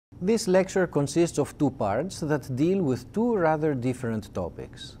This lecture consists of two parts that deal with two rather different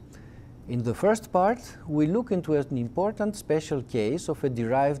topics. In the first part, we look into an important special case of a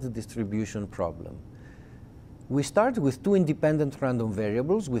derived distribution problem. We start with two independent random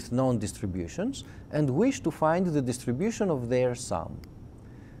variables with known distributions and wish to find the distribution of their sum.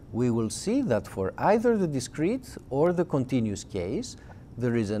 We will see that for either the discrete or the continuous case,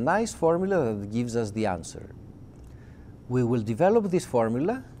 there is a nice formula that gives us the answer. We will develop this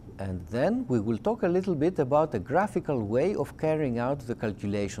formula, and then we will talk a little bit about a graphical way of carrying out the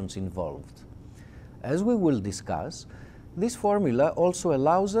calculations involved. As we will discuss, this formula also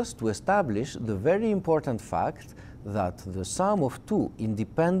allows us to establish the very important fact that the sum of two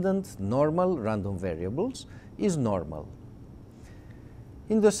independent normal random variables is normal.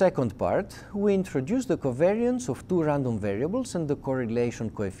 In the second part, we introduce the covariance of two random variables and the correlation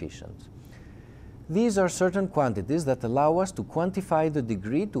coefficient. These are certain quantities that allow us to quantify the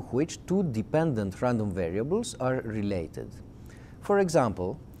degree to which two dependent random variables are related. For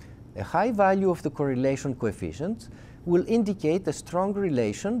example, a high value of the correlation coefficient will indicate a strong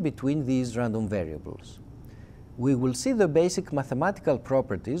relation between these random variables. We will see the basic mathematical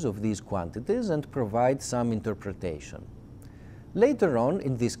properties of these quantities and provide some interpretation. Later on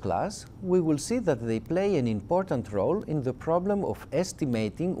in this class, we will see that they play an important role in the problem of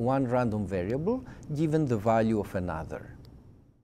estimating one random variable given the value of another.